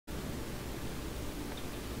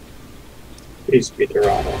Please be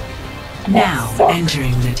Dorado. Now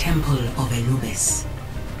entering the temple of Anubis.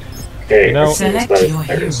 Okay, you know, select your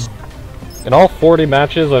hero. In all 40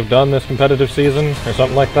 matches I've done this competitive season, or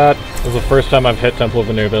something like that, this is the first time I've hit Temple of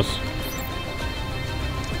Anubis.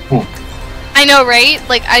 I know, right?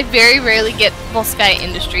 Like, I very rarely get Full Sky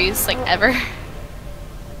Industries, like, ever.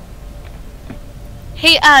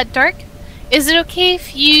 Hey, Dark, is it okay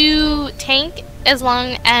if you tank as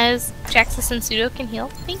long as DarkSith and Sudo can heal?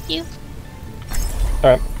 Thank you.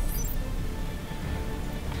 Alright.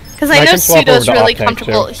 Because I know Sudo's really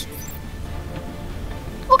comfortable.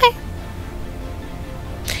 Okay.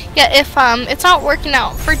 Yeah, if it's not working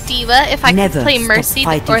out for D.Va, if I could play Mercy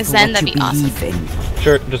or Zen, that'd be awesome.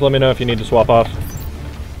 Sure, just let me know if you need to swap off.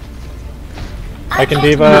 I can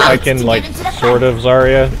D.Va, I can, like, sort of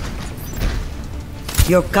Zarya.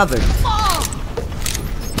 You're covered.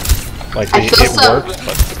 Like, it works,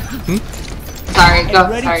 but... Sorry, go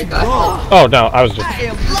ahead. Oh, no, I was just...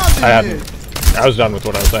 I was done with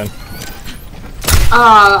what I was saying.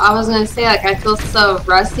 I was gonna say, like, I feel so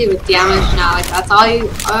rusty with damage now. Like, that's all you,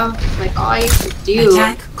 like, all you can do.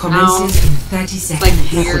 Attack commences in 30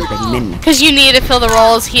 seconds. Like, weird. Because you need to fill the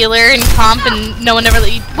role as healer in comp, and no one ever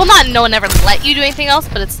let you, well, not no one ever let you do anything else,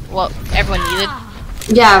 but it's what everyone needed.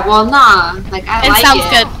 Yeah, well, nah. Like, I like it. It sounds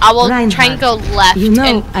good. I will try and go left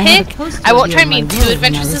and pick. I won't try and be too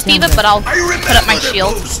adventurous as D.Va, but I'll put up my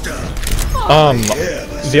shield.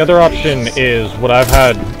 The other option is, what I've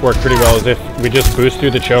had work pretty well, is if we just boost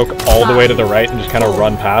through the choke all the way to the right and just kind of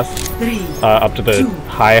run past, up to the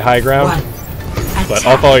high ground. But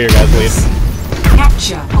I'll follow your guys' lead.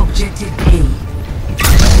 Capture objective A.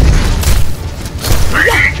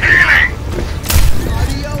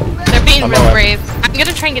 They're being real brave. I'm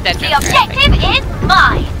gonna try and get that jump. The objective is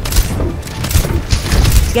mine.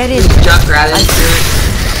 Get in. Jump right into it.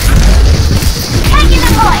 Taking the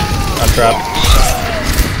point. I'm trapped.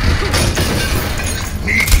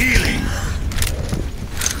 Need healing.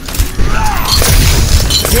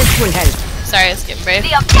 This will help. Sorry, I was getting brave.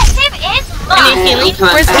 The objective is mine. I need healing.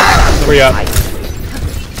 Where's the... Where you at?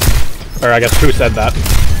 Or I guess who said that?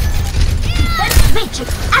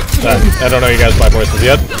 I don't know you guys' my voices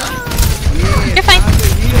yet. You're fine.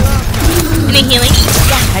 Any healing?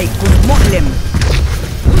 Hey, good Muslim.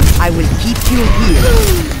 I will keep you here.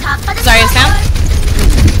 Sorry, it's down.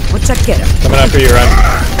 What's a getter? Coming after you, Ryan.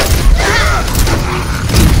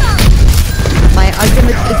 My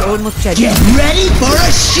ultimate is almost ready. Get ready for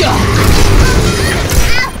a shot.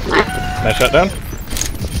 Nice shutdown.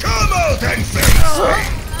 Come out and face me.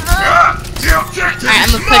 Alright,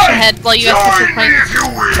 I'm gonna push ahead while you guys push your point.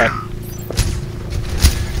 Okay.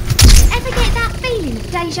 Ever get that feeling of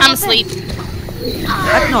deja vu? I'm asleep.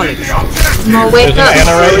 Acknowledge. No, wake There's up. an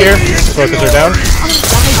Ana right here. Focus her down.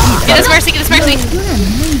 Get us Mercy, get us Mercy.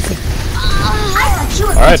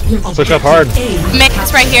 Alright, push up hard. Mix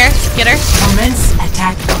right here. Get her. Commence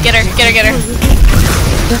attack. Get her, get her, get her.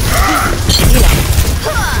 She's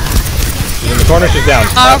in the corner, she's down.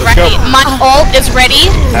 Alright, my ult is ready.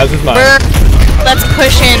 As is mine. Let's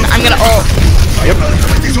push in. I'm gonna ult. Yep.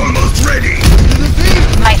 He's almost ready.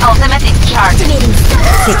 My ultimate is charged.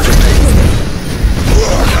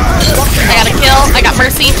 I got a kill. I got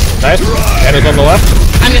Mercy. Nice. Ana's on the left.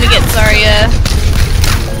 I'm gonna get Zarya.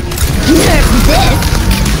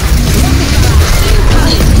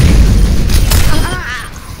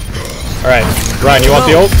 Alright, Ryan, you want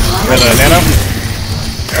the ult? And then a nano?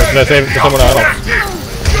 Or should I save it for someone else?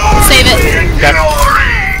 Save it. Okay.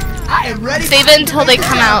 Save it until they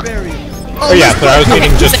come out. Oh yeah, so I was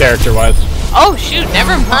meaning just character-wise. Oh shoot,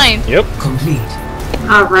 never mind. Yep. Complete.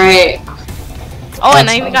 Alright. Oh, and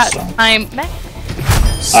I even got my mech.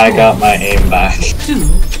 I got my aim back. 2.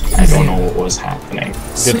 I don't know what was happening.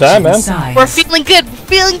 Good time, man. We're feeling good. We're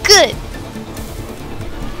feeling good.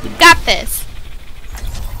 We got this.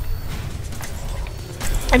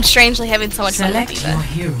 I'm strangely having so much fun with Select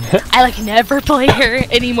your D.Va. hero. I like never play her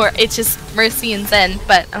anymore. It's just Mercy and Zen,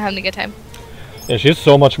 but I'm having a good time. Yeah, she's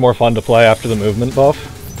so much more fun to play after the movement buff.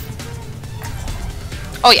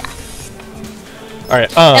 Oh yeah.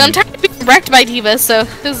 Alright, And I'm tired of being wrecked by D.Va, so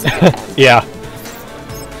this is yeah.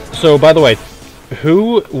 So, by the way,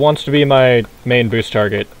 who wants to be my main boost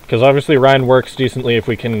target? Because obviously Ryan works decently if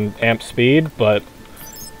we can amp speed, but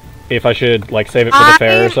if I should, like, save it for the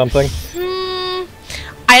fair or something.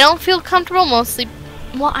 I don't feel comfortable mostly.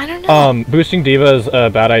 Well, I don't know. Boosting D.Va is a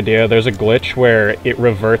bad idea. There's a glitch where it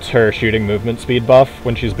reverts her shooting movement speed buff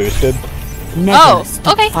when she's boosted. Oh,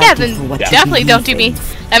 okay, yeah, then definitely don't do me.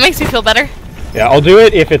 That makes me feel better. Yeah, I'll do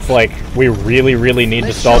it if it's like we really need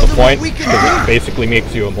to stall the point, because it basically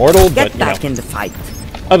makes you immortal, but Get you back know, in the fight.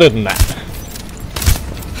 other than that.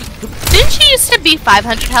 Do Didn't she used to be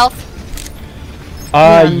 500 health?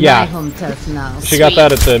 Yeah. She got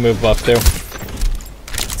that at the move buff too.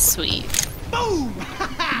 Sweet.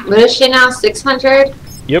 What is she now? 600?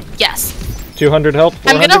 Yep. Yes. 200 health,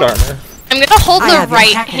 400 armor. I'm gonna hold I the have your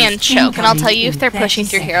right hackers hand choke, and I'll tell you if they're incoming pushing in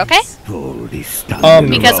through 30 here, okay?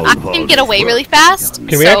 Because I can get away really fast.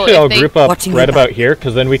 Can we actually all group up Watching right your about here?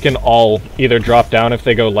 Because then we can all either drop down if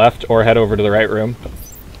they go left or head over to the right room.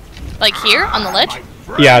 Like here, on the ledge?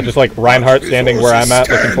 Yeah, just like Reinhardt standing where I'm at,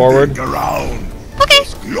 looking forward. Okay.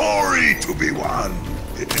 Glory to be won.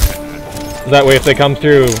 That way if they come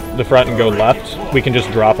through the front and go left, we can just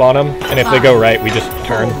drop on them. And if they go right, we just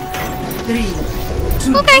turn. 3,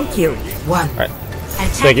 2, Thank you. 1. Alright.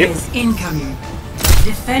 Attackers you. incoming.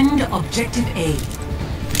 Defend objective A.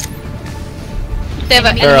 They have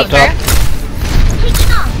an They're up enemy there.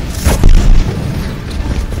 top.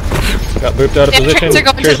 Got booped out of Their position. turrets are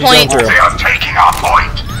going to the Tracer's going point. through. They are taking our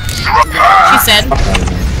point. She said.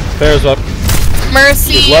 Fair's up.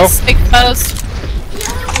 Mercy, low. exposed.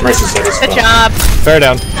 Mercy said it's Good fine. job. Fair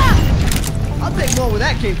down. I'll take more where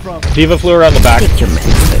that came from. Diva flew around the back. Get your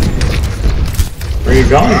medicine. Where are you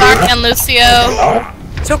going, Dark Dina? and Lucio. Oh,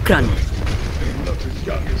 Shukran.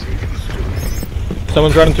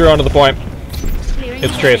 Someone's running through onto the point.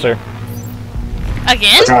 It's Tracer.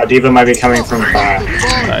 Again? Diva might be coming from back.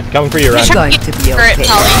 Alright, coming for you, Ren. It's going to be Turret, okay.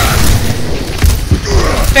 Polly.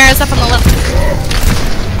 Farrah's up on the left.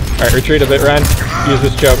 Alright, retreat a bit, Ren. Use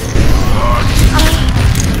this choke.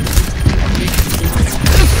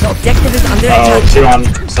 The objective is under Oh, attack. 2 on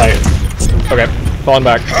site. Okay, falling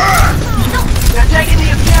back. They're taking the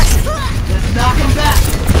objective. Let's knock them back.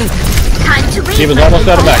 Time to read Diva's my almost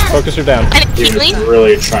out of info. back. Focus her down. And Diva's Keely.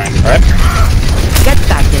 really trying. Alright. Get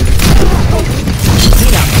back in.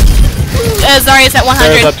 Heal up. Zarya's at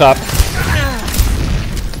Fair's 100. up top.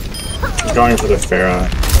 Going for the Farah.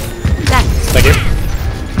 Thank you.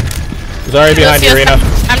 Zarya behind you, Lucio's Rena.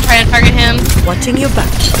 I'm trying to target him. Watching your back.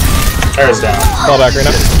 Farah's down. Fall back,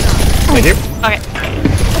 Rena. Thank you. Okay.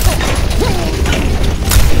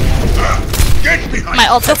 Get behind. My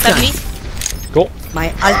ult's at 70. Cool. My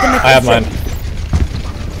ultimate I have is mine. ready.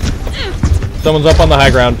 Someone's up on the high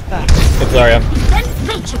ground. It's Zarya.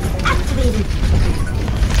 Matrix activated.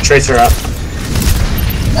 Tracer up.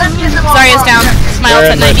 Zarya's down. My ult's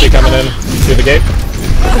Zarya at and Mercy 90. coming in through the gate.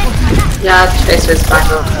 Yeah, Tracer's back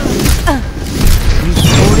up.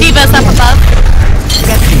 Diva's up above.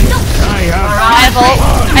 I have I have ult.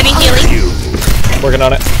 I need healing. Working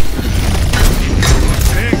on it.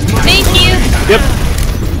 Thank you. Yep.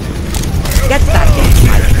 Get back in.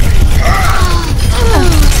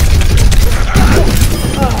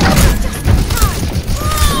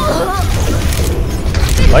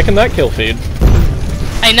 Liking that kill feed.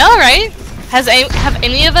 I know, right? Have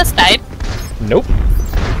any of us died? Nope.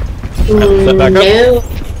 Set back up. No.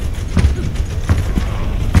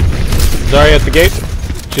 Zarya at the gate.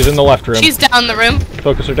 She's in the left room. She's down the room.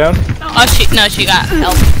 Focus her down. Oh, she got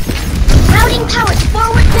help. Routing powers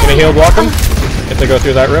forward. Gonna heal block them if they go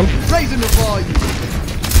through that room. Raising the volume.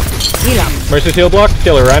 Heal up. Mercy's heal block.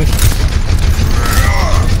 Kill her, Ren.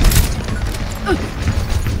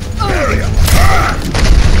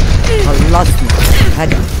 I lost me.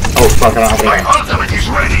 Head up. Oh fuck, I don't have My any. ultimate is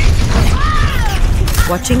ready.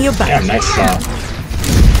 Watching your back. Yeah, nice shot.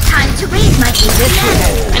 Time to raise my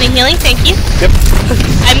info. Any healing? Thank you. Yep.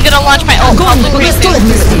 I'm gonna launch my ult probably pretty soon.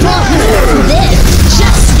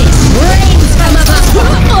 Justice reigns from above.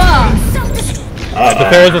 The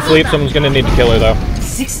Farah's asleep. Someone's gonna need to kill her though.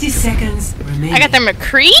 60 seconds remaining. I got their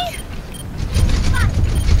McCree.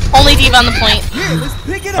 Only Diva on the point.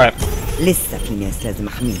 Pick it All up. right. لسه في ناس لازم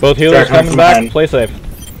احميها. Both healers Jack, coming come back. on. Play safe.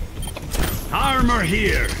 Armor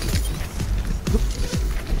here.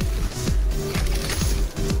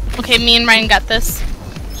 Okay, me and Ryan got this.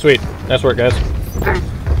 Sweet. Nice work, guys.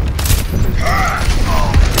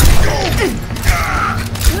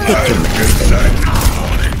 Take your medicine.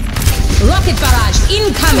 Rocket barrage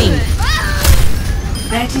incoming.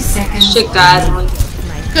 30 seconds. Shit, guys.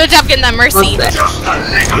 Good job getting that mercy. What's that? Just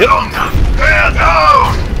a little longer. Bear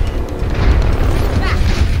down.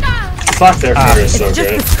 Fuck, their Farah is It's so just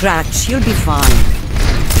good. a scratch. You'll be fine.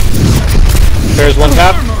 There's one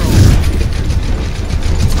tap.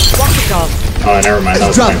 Walk it off. Oh, never mind.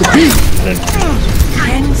 That was my point. I didn't know.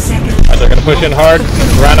 10 seconds. Alright, they're gonna push in hard.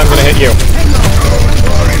 Ren, I'm gonna hit you.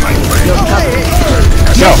 You're covered.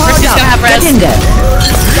 Go. Mercy's gonna have Get res. in there.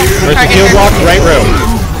 Mercy heal block. Right room.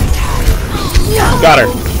 Got her.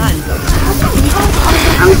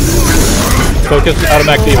 Focus out of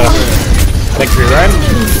Mac Diva. Thanks for your Ryan.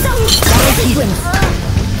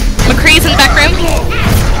 McCree's in the back room.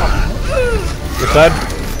 Your side.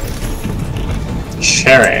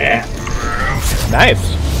 Cherry. Nice.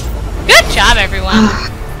 Good job, everyone.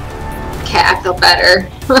 Okay, I feel better.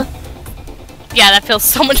 Yeah, that feels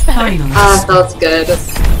so much better. That feels good.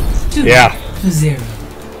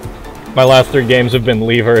 2-0. My last 3 games have been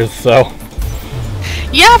levers, so.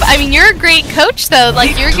 Yeah, but, I mean, you're a great coach, though.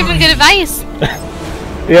 Like, you're giving good advice.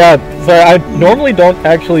 Yeah, so I normally don't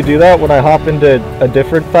actually do that when I hop into a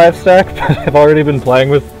different 5-stack, but I've already been playing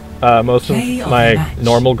with most of my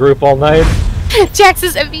normal group all night. Jax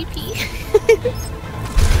is MVP.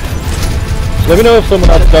 Let me know if someone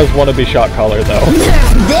else does want to be shot caller, though.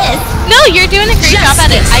 No, you're doing a great job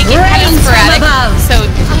at it. I get kind of sporadic, so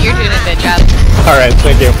you're doing a good job. Alright,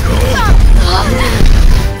 thank you.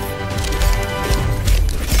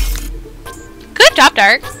 Good job,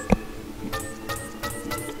 Dark.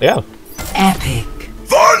 Yeah. Epic.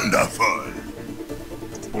 Wonderful.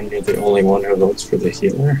 And you're the only one who votes for the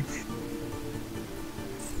healer.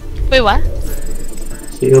 Wait, what?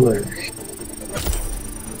 Healer.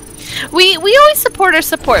 We always support our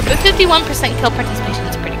support, but 51% kill participation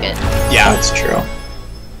is pretty good. Yeah. That's true.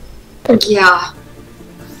 Yeah.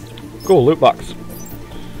 Cool, loot box.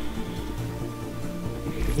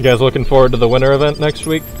 You guys looking forward to the winter event next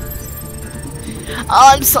week?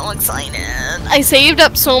 Oh, I'm so excited. I saved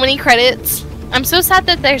up so many credits. I'm so sad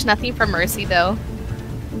that there's nothing for Mercy, though.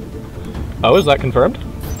 Oh, is that confirmed?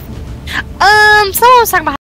 Someone was talking about